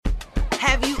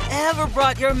Have you ever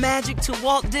brought your magic to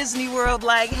Walt Disney World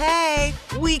like, hey,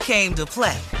 we came to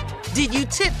play? Did you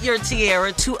tip your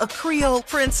tiara to a Creole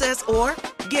princess or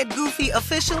get goofy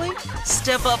officially?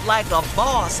 Step up like a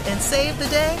boss and save the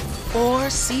day? Or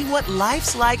see what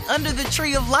life's like under the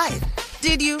tree of life?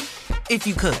 Did you? If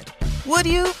you could. Would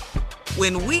you?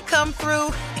 When we come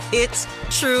through, it's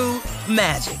true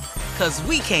magic. 'Cause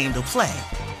we came to play.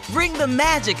 Bring the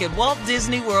magic at Walt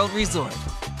Disney World Resort.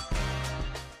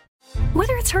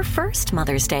 Whether it's her first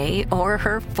Mother's Day or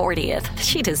her 40th,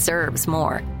 she deserves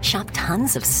more. Shop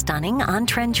tons of stunning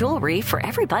on-trend jewelry for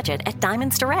every budget at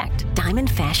Diamonds Direct. Diamond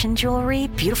fashion jewelry,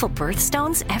 beautiful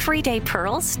birthstones, everyday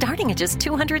pearls starting at just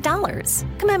 $200.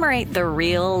 Commemorate the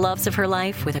real loves of her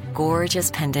life with a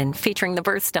gorgeous pendant featuring the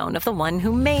birthstone of the one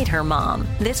who made her mom.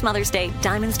 This Mother's Day,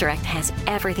 Diamonds Direct has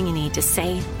everything you need to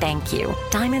say thank you.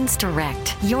 Diamonds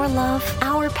Direct. Your love,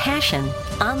 our passion.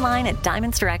 Online at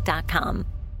diamondsdirect.com.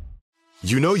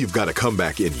 You know you've got a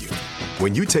comeback in you.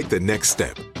 When you take the next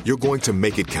step, you're going to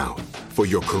make it count. For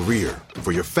your career,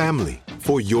 for your family,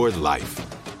 for your life.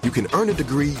 You can earn a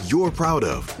degree you're proud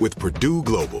of with Purdue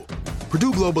Global.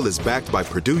 Purdue Global is backed by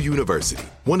Purdue University,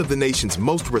 one of the nation's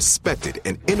most respected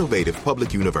and innovative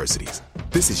public universities.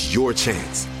 This is your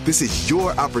chance. This is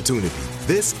your opportunity.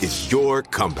 This is your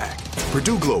comeback.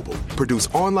 Purdue Global, Purdue's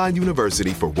online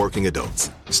university for working adults.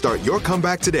 Start your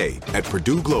comeback today at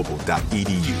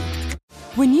purdueglobal.edu.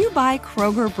 When you buy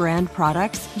Kroger brand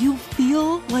products, you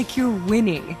feel like you're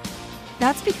winning.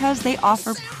 That's because they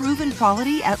offer proven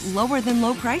quality at lower than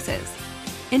low prices.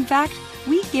 In fact,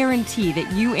 we guarantee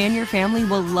that you and your family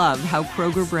will love how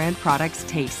Kroger brand products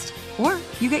taste, or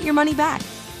you get your money back.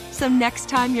 So next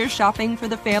time you're shopping for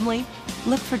the family,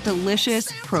 look for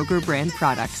delicious Kroger brand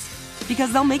products,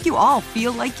 because they'll make you all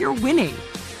feel like you're winning.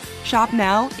 Shop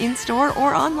now, in-store,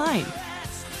 or online.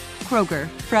 Kroger,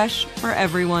 fresh for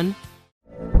everyone.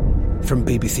 From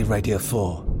BBC Radio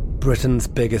 4, Britain's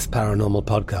biggest paranormal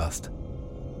podcast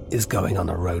is going on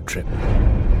a road trip.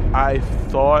 I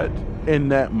thought in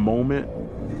that moment,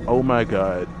 oh my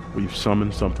God, we've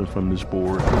summoned something from this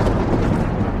board.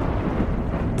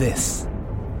 This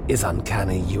is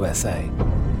Uncanny USA.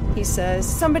 He says,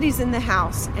 somebody's in the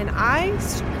house, and I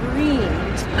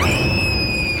screamed.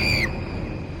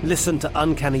 Listen to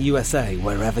Uncanny USA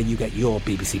wherever you get your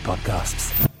BBC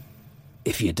podcasts,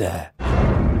 if you dare.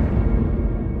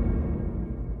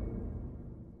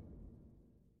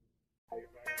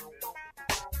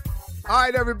 All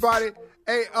right, everybody.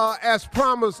 Hey, as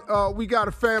promised, we got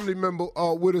a family member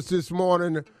with us this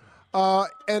morning,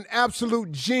 an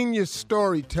absolute genius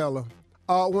storyteller.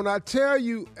 When I tell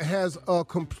you, has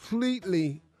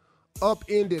completely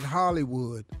upended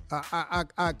Hollywood.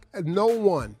 No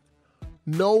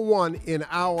one in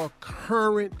our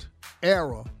current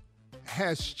era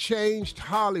has changed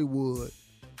Hollywood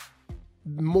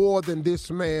more than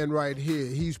this man right here.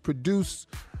 He's produced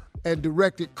and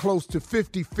directed close to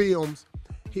 50 films.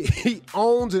 He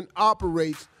owns and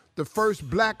operates the first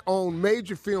black-owned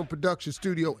major film production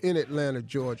studio in Atlanta,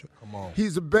 Georgia. Come on.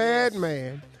 He's a bad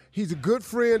man. He's a good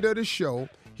friend of the show.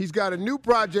 He's got a new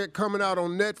project coming out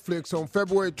on Netflix on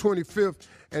February 25th,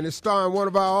 and it's starring one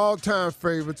of our all-time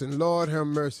favorites, and Lord have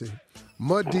mercy,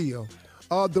 Madea.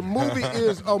 The movie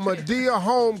is A Madea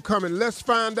Homecoming. Let's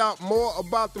find out more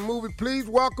about the movie. Please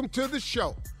welcome to the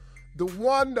show the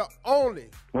one, the only,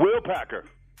 Will Packer.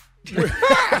 Let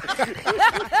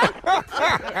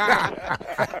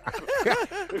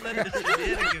the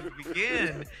shenanigans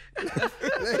begin.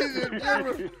 Ladies and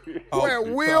gentlemen, where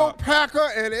Will Packer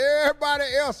and everybody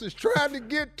else is trying to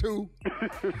get to.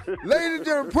 Ladies and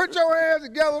gentlemen, put your hands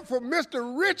together for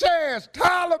Mr. Rich Ass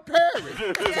Tyler Perry.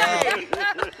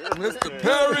 Mr.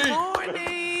 Perry. Good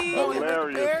morning.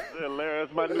 Hilarious.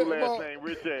 That's my new last name,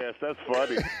 Rich Ass. That's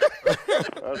funny.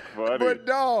 That's funny. But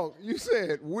dog, you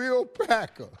said Will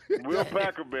Packer. Will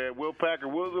Packer, man. Will Packer.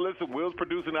 Will's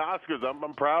producing the Oscars.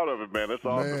 I'm proud of it, man. That's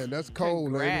awesome. Man, that's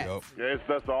cold, man. Yes,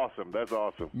 that's awesome. That's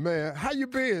awesome. Man, how you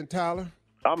been, Tyler?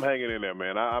 I'm hanging in there,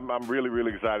 man. I'm really,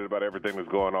 really excited about everything that's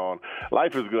going on.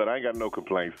 Life is good. I ain't got no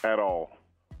complaints at all.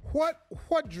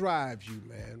 What drives you,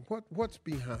 man? What's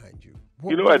behind you?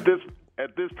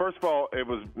 At this, first of all, it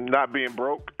was not being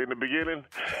broke in the beginning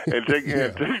and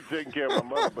taking care of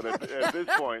my mother. But at this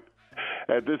point,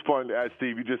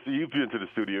 Steve, you've been to the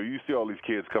studio. You see all these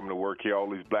kids coming to work here, all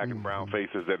these black and brown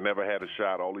faces that never had a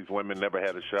shot, all these women never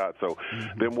had a shot. So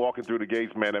them walking through the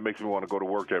gates, man, that makes me want to go to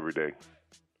work every day.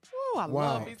 Oh, I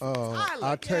love these.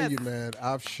 I tell you, man,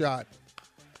 I've shot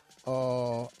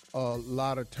a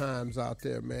lot of times out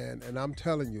there, man, and I'm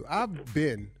telling you, I've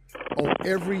been on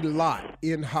every lot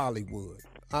in Hollywood.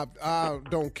 I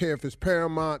don't care if it's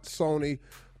Paramount, Sony,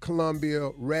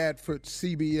 Columbia, Radford,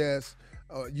 CBS,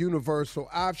 Universal.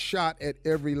 I've shot at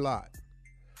every lot.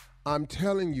 I'm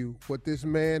telling you, what this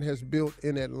man has built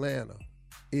in Atlanta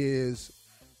is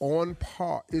on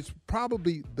par. It's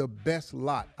probably the best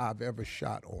lot I've ever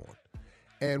shot on.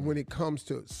 And when it comes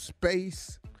to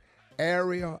space,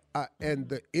 area, and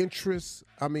the interests,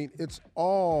 I mean, it's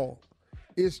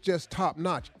just top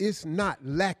notch. It's not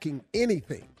lacking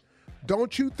anything.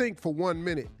 Don't you think for 1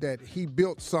 minute that he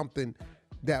built something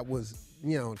that was,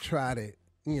 try to,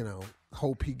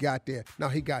 hope he got there. No,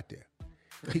 he got there.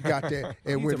 He got there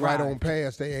and went right on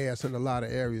past their ass in a lot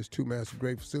of areas too, man. It's a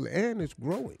great facility. And it's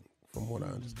growing, from what I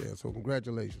understand. So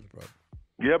congratulations, brother.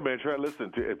 Yeah, man.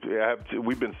 Listen,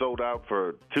 we've been sold out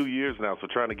for 2 years now. So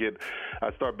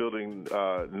I start building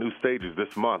new stages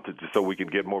this month just so we can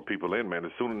get more people in,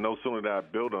 man. No sooner that I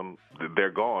build them, they're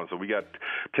gone. So we got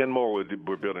 10 more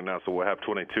we're building now. So we'll have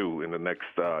 22 in the next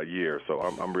year. So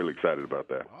I'm really excited about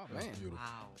that. Oh man!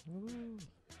 Wow.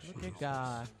 Look at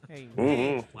God. Hey,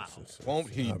 wow. Won't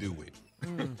he do it?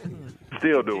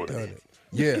 Still doing it.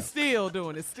 Yeah. He's still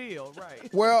doing it. Still,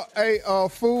 right. Well, hey,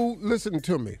 fool, listen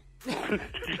to me.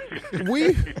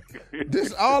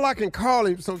 This all I can call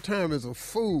him sometimes is a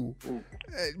fool.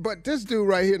 But this dude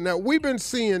right here, now we've been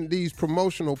seeing these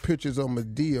promotional pictures of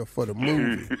Madea for the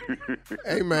movie.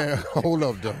 Hey man, hold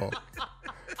up, dog.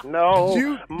 No,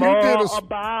 you more did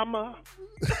Obama.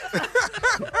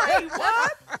 Hey,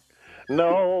 what?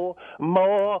 No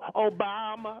more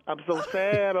Obama. I'm so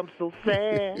sad.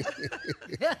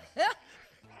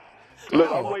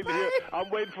 Look, I'm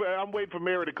waiting for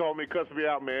Mary to call me and cuss me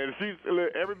out, man.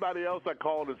 Everybody else I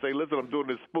called and say, listen, I'm doing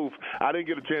this spoof. I didn't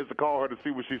get a chance to call her to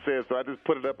see what she said, so I just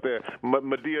put it up there.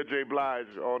 Madea J. Blige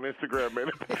on Instagram,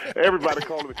 man. Everybody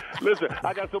calling me. Listen,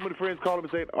 I got so many friends calling me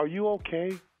saying, are you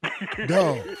okay?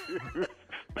 No.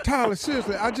 Tyler,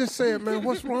 seriously, I just said, man,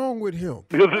 what's wrong with him?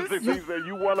 You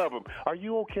one of them. Are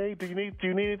you okay? Do you need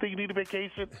anything? You need a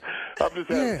vacation? I'm just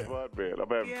having fun, man. I'm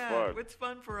having fun. It's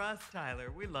fun for us,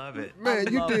 Tyler. We love it. Man,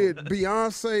 you did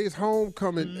Beyonce's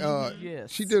homecoming.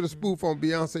 Yes. She did a spoof on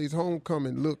Beyonce's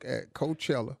homecoming look at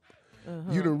Coachella.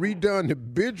 You done redone the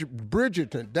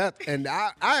Bridgerton. And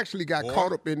I actually got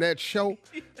caught up in that show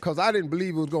because I didn't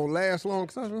believe it was going to last long.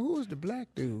 Because I was like, who is the black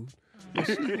dude?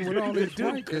 Sleeping with all these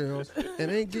white girls and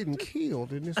ain't getting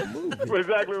killed in this movie.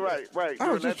 Exactly right. I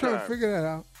was just trying to figure that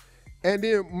out. And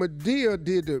then Madea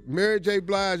did the Mary J.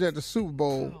 Blige at the Super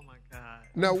Bowl. Oh, my God.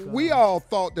 Now, we all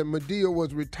thought that Madea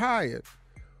was retired.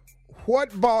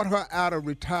 What brought her out of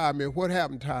retirement? What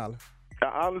happened, Tyler?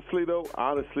 Honestly,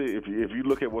 if you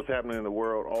look at what's happening in the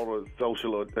world, all the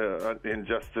social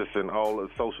injustice and all the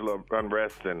social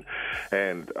unrest and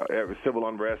civil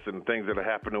unrest and things that are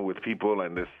happening with people,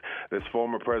 and this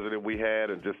former president we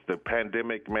had, and just the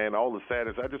pandemic, man, all the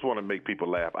sadness. I just want to make people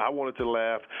laugh. I wanted to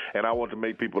laugh, and I want to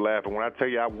make people laugh. And when I tell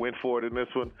you I went for it in this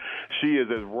one, she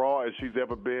is as raw as she's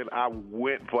ever been. I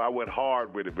went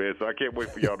hard with it, man. So I can't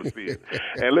wait for y'all to see it.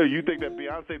 And look, you think that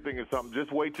Beyonce thing is something?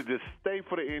 Just wait to just stay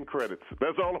for the end credits.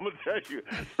 That's all I'm going to tell you.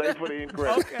 Stay for the end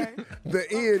credits. Okay.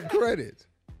 The end credits.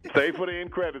 Stay for the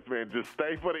end credits, man. Just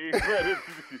stay for the end credits.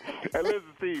 And listen,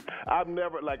 Steve, I've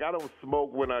never, I don't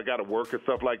smoke when I got to work and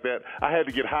stuff like that. I had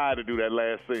to get high to do that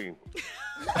last scene.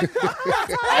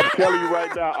 I'm telling you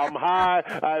right now, I'm high.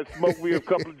 I smoked me a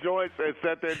couple of joints and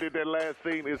sat there and did that last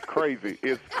scene. It's crazy.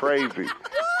 It's crazy.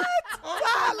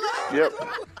 What? Yep.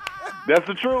 That's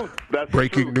the truth.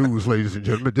 Breaking news, ladies and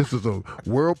gentlemen. This is a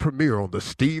world premiere on the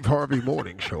Steve Harvey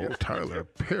Morning Show. Tyler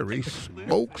Perry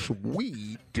smokes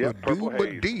weed to do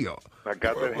Madea. I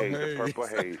got that haze, the purple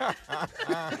haze.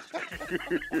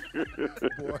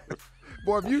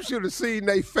 Boy, if you should have seen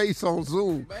their face on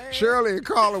Zoom. Man. Shirley and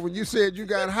Carla, when you said you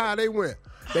got high, they went.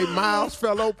 Their mouths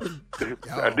fell open.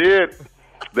 I did.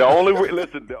 The only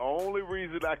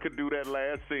reason I could do that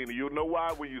last scene, you'll know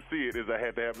why when you see it, is I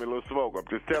had to have me a little smoke. I'm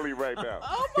just telling you right now.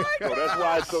 Oh my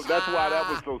God! So that's why that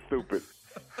was so stupid.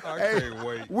 I can't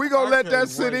wait. We're going to let that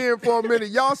sit in for a minute.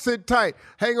 Y'all sit tight.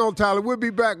 Hang on, Tyler. We'll be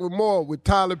back with more with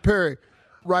Tyler Perry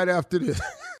right after this.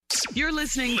 You're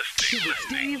listening to the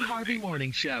Steve Harvey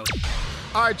Morning Show.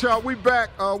 All right, y'all, we back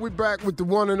with the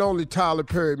one and only Tyler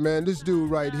Perry, man. This dude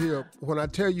right here, when I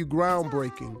tell you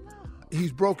groundbreaking,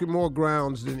 he's broken more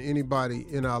grounds than anybody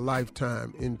in our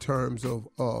lifetime in terms of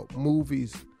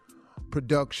movies,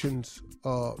 productions,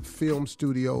 film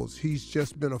studios. He's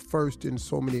just been a first in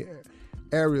so many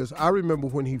areas. I remember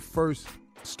when he first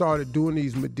started doing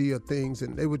these Madea things,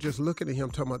 and they were just looking at him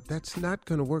talking about, that's not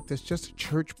going to work. That's just a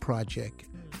church project.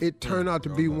 It turned out to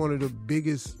be one of the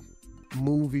biggest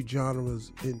movie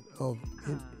genres in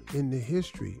the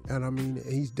history. And I mean,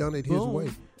 he's done it his way.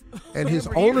 and his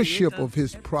ownership of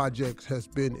his projects has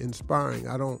been inspiring.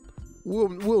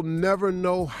 We'll never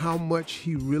know how much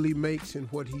he really makes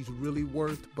and what he's really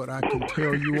worth, but I can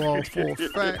tell you all for a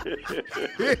fact,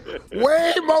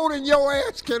 way more than your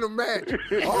ass can imagine.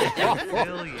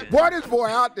 Boy, this boy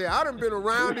out there, I done been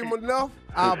around him enough.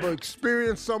 I've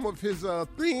experienced some of his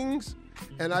things,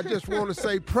 and I just want to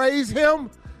say praise him.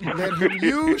 Let him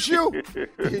use you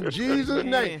in Jesus'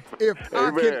 name. If I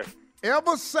can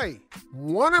ever say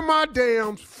one of my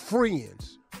damn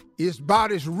friends is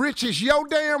about as rich as your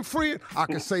damn friend, I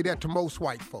can say that to most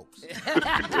white folks. And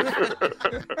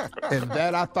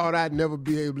that I thought I'd never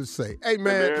be able to say. Hey,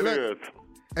 man.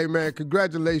 Hey, man,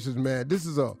 congratulations, man. This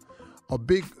is a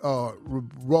big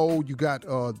role. You got,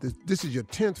 this is your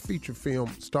 10th feature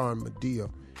film starring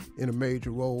Madea in a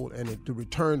major role, and the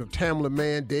return of Tamela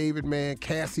Mann, David Mann,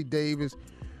 Cassie Davis,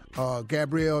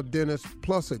 Gabrielle Dennis,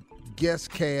 plus a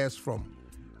guest cast from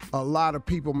a lot of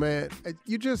people, man.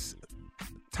 You just...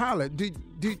 Tyler,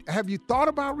 have you thought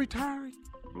about retiring?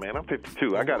 Man, I'm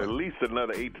 52. I got at least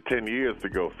another 8 to 10 years to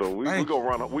go, so we're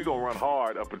gonna run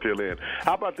hard up until then.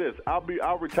 How about this? I'll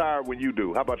retire when you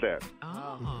do. How about that?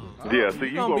 Oh. Yeah, so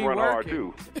you gonna run hard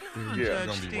too. Yeah.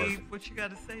 Judge Steve, what you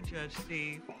got to say, Judge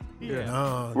Steve? Yeah.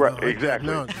 No, right, exactly.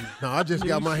 No, I just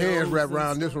got my hands wrapped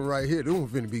around this one right here. This one's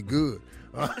finna be good.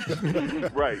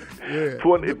 Right. Yeah.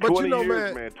 20 you know,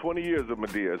 years, man. 20 years of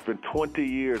Madea. It's been 20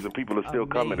 years and people are still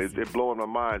coming. It's blowing my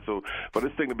mind. So for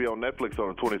this thing to be on Netflix on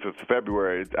the 25th of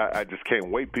February, I just can't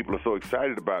wait. People are so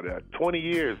excited about it. 20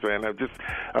 years, man.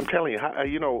 I'm telling you,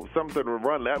 something to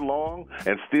run that long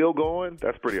and still going,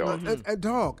 that's pretty awesome.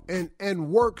 And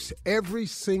works every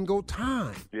single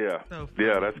time. Yeah.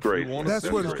 Yeah, that's great.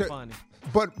 That's what it's funny.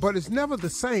 But it's never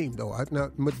the same, though. Now,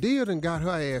 Madea done got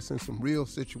her ass in some real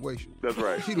situations. That's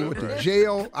right. She done went to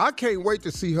jail. I can't wait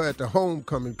to see her at the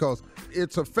homecoming because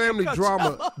it's a family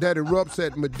drama that erupts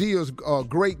at Medea's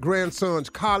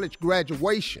great-grandson's college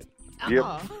graduation. Yep.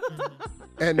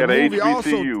 And the movie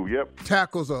HBCU, also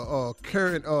tackles a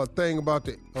current thing about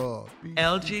the...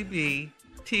 LGBTQ+,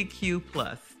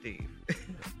 Steve.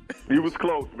 He was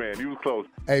close, man. He was close.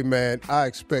 Hey, man, I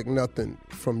expect nothing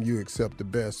from you except the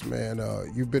best, man.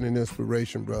 You've been an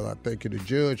inspiration, brother. I think the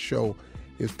Judge Show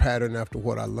is patterned after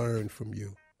what I learned from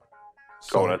you.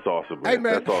 So, that's awesome, man. Hey,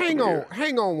 man, awesome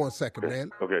hang on 1 second,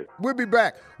 man. Okay. We'll be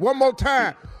back one more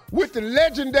time with the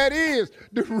legend that is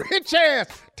the rich-ass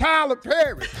Tyler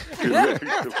Perry.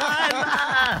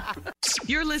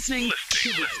 You're listening to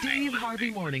the Steve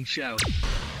Harvey Morning Show.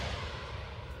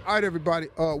 All right, everybody,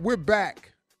 we're back.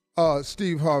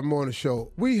 Steve Harvey Morning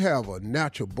Show. We have a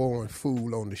natural-born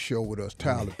fool on the show with us,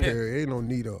 Tyler Perry. Ain't no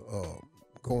need of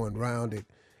going around it.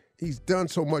 He's done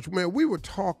so much. Man, we were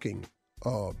talking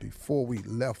before we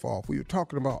left off. We were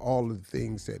talking about all of the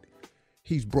things that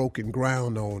he's broken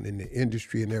ground on in the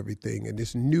industry and everything. And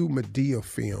this new Madea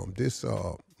film,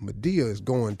 Madea is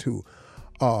going to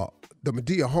the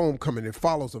Madea Homecoming. It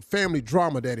follows a family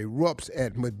drama that erupts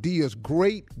at Medea's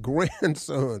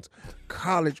great-grandson's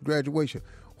college graduation.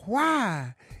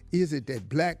 Why is it that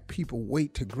black people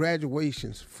wait to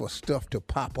graduations for stuff to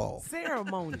pop off?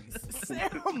 Ceremonies.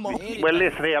 Well,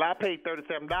 listen, hell, I paid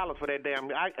 $37 for that damn.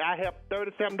 I have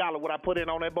 $37 what I put in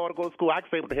on that boy to go to school. I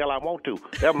can say what the hell I want to.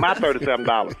 That's my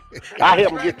 $37. I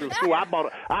helped him get through school. I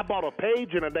bought a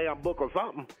page in a damn book or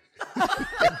something.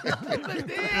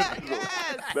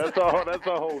 That's the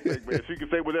whole thing, man. She can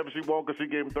say whatever she wants because she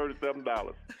gave him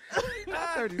 $37.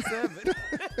 Not 37.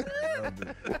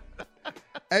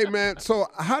 Hey, man, so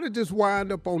how did this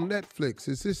wind up on Netflix?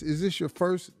 Is this your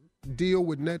first deal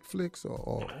with Netflix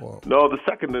or? No, the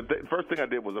first thing I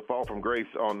did was A Fall from Grace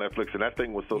on Netflix, and that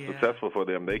thing was so successful for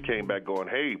them. They came back going,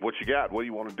 "Hey, what you got? What do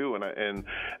you want to do?" And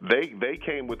they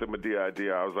came with the Madea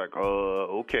idea. I was like,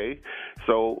 okay.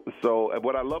 So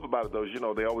what I love about it though is,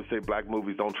 they always say black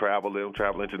movies don't travel; they don't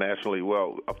travel internationally.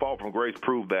 Well, A Fall from Grace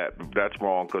proved that that's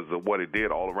wrong because of what it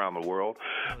did all around the world.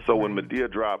 So when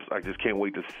Madea drops, I just can't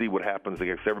wait to see what happens. I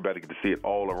guess everybody get to see it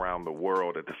all around the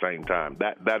world at the same time.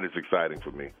 That is exciting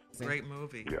for me. Great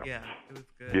movie. Yeah, it was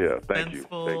good. Yeah, thank you.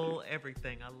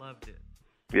 Everything. I loved it.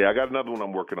 Yeah, I got another one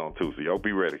I'm working on too, so y'all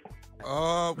be ready.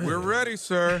 We're ready,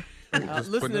 sir.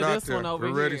 Listen to this one over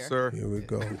here. We're ready, sir. Here we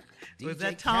go. Was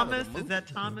that Thomas? Is that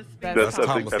Thomas? I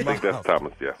think that's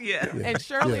Thomas, yeah. And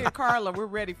Shirley and Carla, we're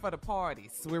ready for the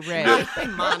parties. We're ready.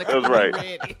 Monica, that's right. We're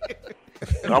ready.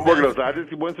 I'm working on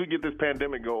that. Once we get this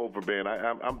pandemic over, man,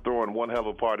 I'm throwing one hell of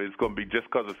a party. It's going to be just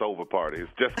because it's over party.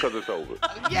 It's just because it's over.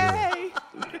 Yay!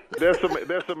 There's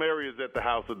some areas at the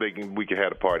house that we can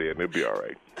have a party and it'll be all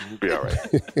right. It'll be all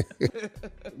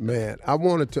right. Man, I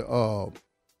wanted to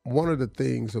one of the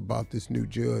things about this new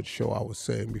Judge show I was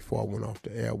saying before I went off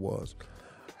the air was,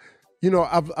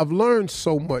 I've learned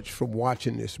so much from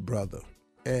watching this brother,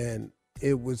 and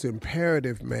it was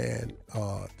imperative, man,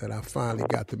 that I finally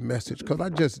got the message, because I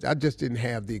just didn't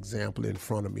have the example in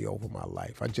front of me over my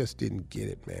life. I just didn't get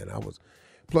it, man. I was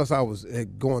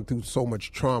going through so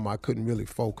much trauma, I couldn't really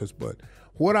focus. But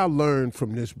what I learned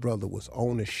from this brother was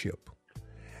ownership.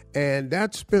 And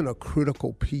that's been a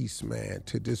critical piece, man,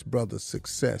 to this brother's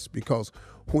success, because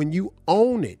when you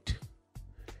own it,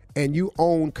 and you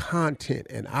own content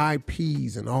and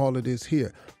IPs and all of this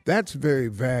here, that's very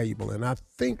valuable. And I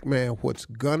think, man, what's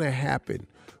gonna happen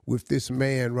with this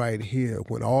man right here,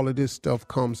 when all of this stuff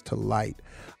comes to light,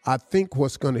 I think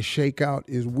what's gonna shake out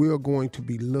is we're going to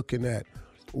be looking at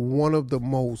one of the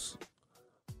most,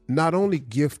 not only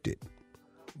gifted,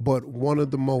 but one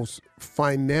of the most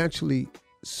financially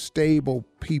stable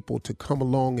people to come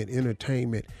along in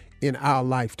entertainment in our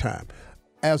lifetime.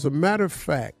 As a matter of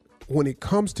fact, when it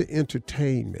comes to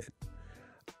entertainment,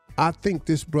 I think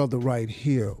this brother right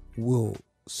here will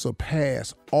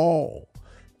surpass all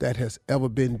that has ever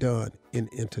been done in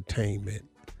entertainment.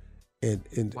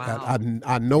 And wow.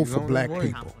 I know for black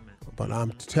people, but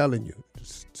I'm telling you,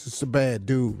 it's a bad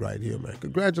dude right here, man.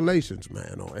 Congratulations,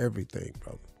 man, on everything,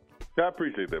 brother. I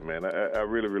appreciate that, man. I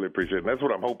really, really appreciate it. And that's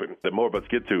what I'm hoping that more of us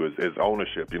get to is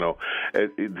ownership, because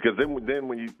then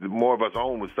when more of us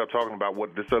own, we stop talking about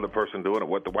what this other person doing or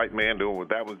what the white man doing, what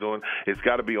that was doing. It's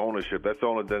got to be ownership. That's the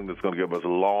only thing that's going to give us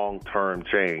long-term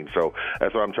change. So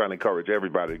that's why I'm trying to encourage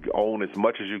everybody to own as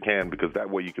much as you can, because that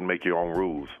way you can make your own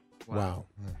rules. Wow.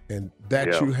 And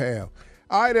that you have.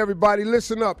 All right, everybody,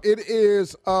 listen up. It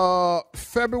is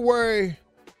February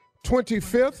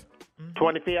 25th.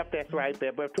 25th, that's right,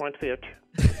 February 25th.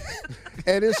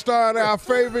 And it started, our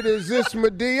favorite is this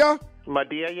Madea?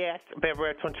 Madea, yes.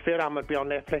 February 25th, I'm going to be on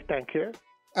Netflix, thank you.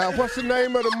 What's the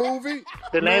name of the movie?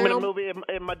 The name of the movie is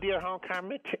Madea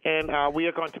Homecoming, and we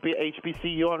are going to be at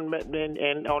HBCU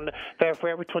on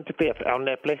February 25th on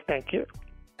Netflix, thank you.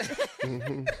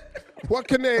 Mm-hmm. What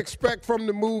can they expect from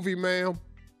the movie, ma'am?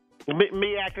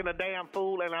 Me acting a damn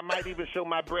fool, and I might even show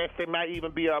my breasts. There might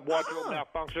even be a wardrobe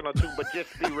malfunction or two, but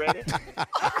just be ready.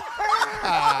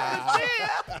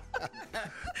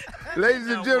 Ladies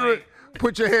and gentlemen,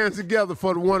 put your hands together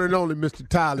for the one and only Mr.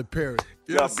 Tyler Perry.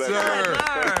 Yes, sir.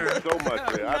 Thank you so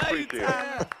much, man. I appreciate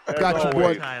it. Got you,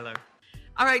 boy. Tyler.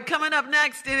 All right, coming up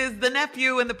next, it is the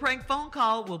nephew and the prank phone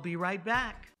call. We'll be right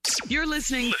back. You're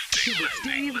listening to the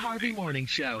Steve Harvey Morning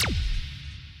Show.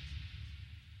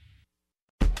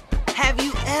 Have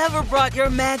you ever brought your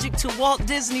magic to Walt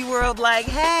Disney World like,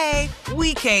 hey,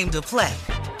 we came to play?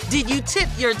 Did you tip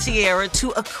your tiara to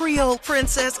a Creole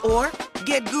princess or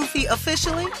get goofy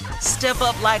officially? Step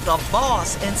up like a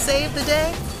boss and save the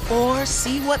day? Or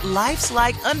see what life's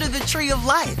like under the tree of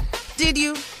life? Did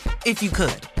you? If you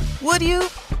could. Would you?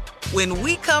 When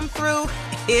we come through,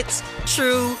 it's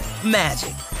true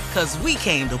magic. 'Cause we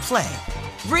came to play.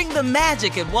 Bring the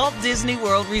magic at Walt Disney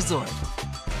World Resort.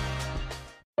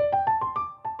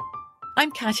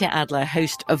 I'm Katya Adler,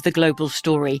 host of The Global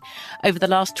Story. Over the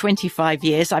last 25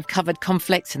 years, I've covered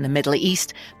conflicts in the Middle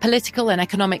East, political and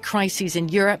economic crises in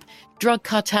Europe, drug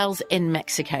cartels in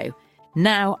Mexico.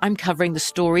 Now I'm covering the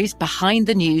stories behind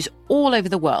the news all over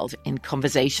the world in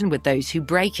conversation with those who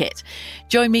break it.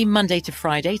 Join me Monday to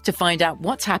Friday to find out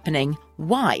what's happening,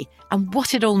 why, and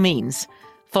what it all means.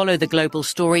 Follow The Global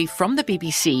Story from the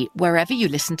BBC wherever you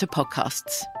listen to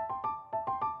podcasts.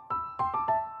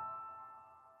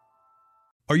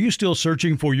 Are you still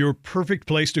searching for your perfect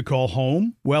place to call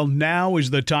home? Well, now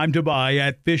is the time to buy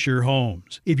at Fisher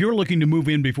Homes. If you're looking to move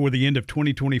in before the end of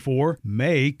 2024,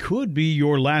 May could be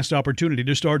your last opportunity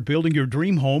to start building your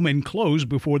dream home and close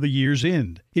before the year's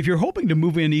end. If you're hoping to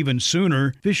move in even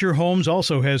sooner, Fisher Homes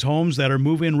also has homes that are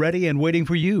move-in ready and waiting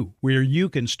for you, where you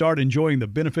can start enjoying the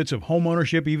benefits of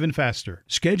homeownership even faster.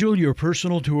 Schedule your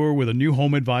personal tour with a new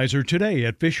home advisor today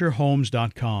at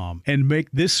FisherHomes.com and make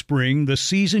this spring the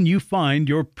season you find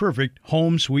your perfect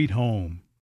home sweet home.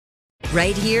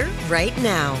 Right here, right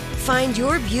now. Find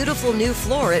your beautiful new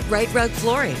floor at Right Rug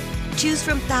Flooring. Choose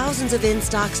from thousands of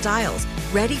in-stock styles,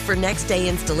 ready for next day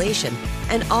installation,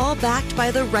 and all backed by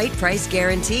the right price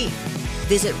guarantee.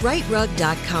 Visit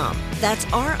rightrug.com. That's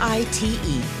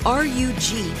RITERUG.com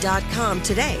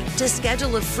today to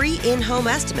schedule a free in-home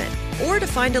estimate or to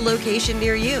find a location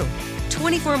near you.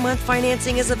 24-month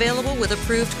financing is available with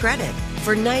approved credit.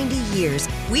 For 90 years,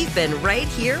 we've been right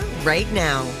here, right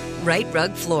now. Right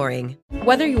Rug Flooring.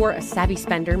 Whether you're a savvy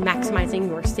spender maximizing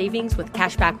your savings with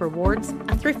cashback rewards,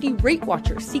 a thrifty rate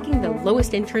watcher seeking the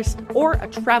lowest interest, or a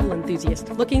travel enthusiast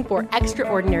looking for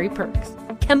extraordinary perks,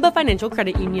 Kemba Financial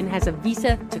Credit Union has a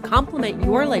visa to complement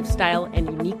your lifestyle and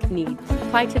unique needs.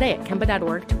 Apply today at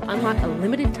Kemba.org to unlock a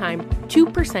limited time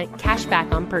 2% cash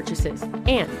back on purchases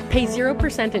and pay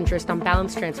 0% interest on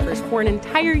balance transfers for an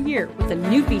entire year with a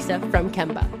new visa from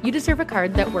Kemba. You deserve a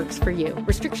card that works for you.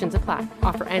 Restrictions apply.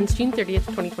 Offer ends June 30th,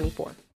 2024.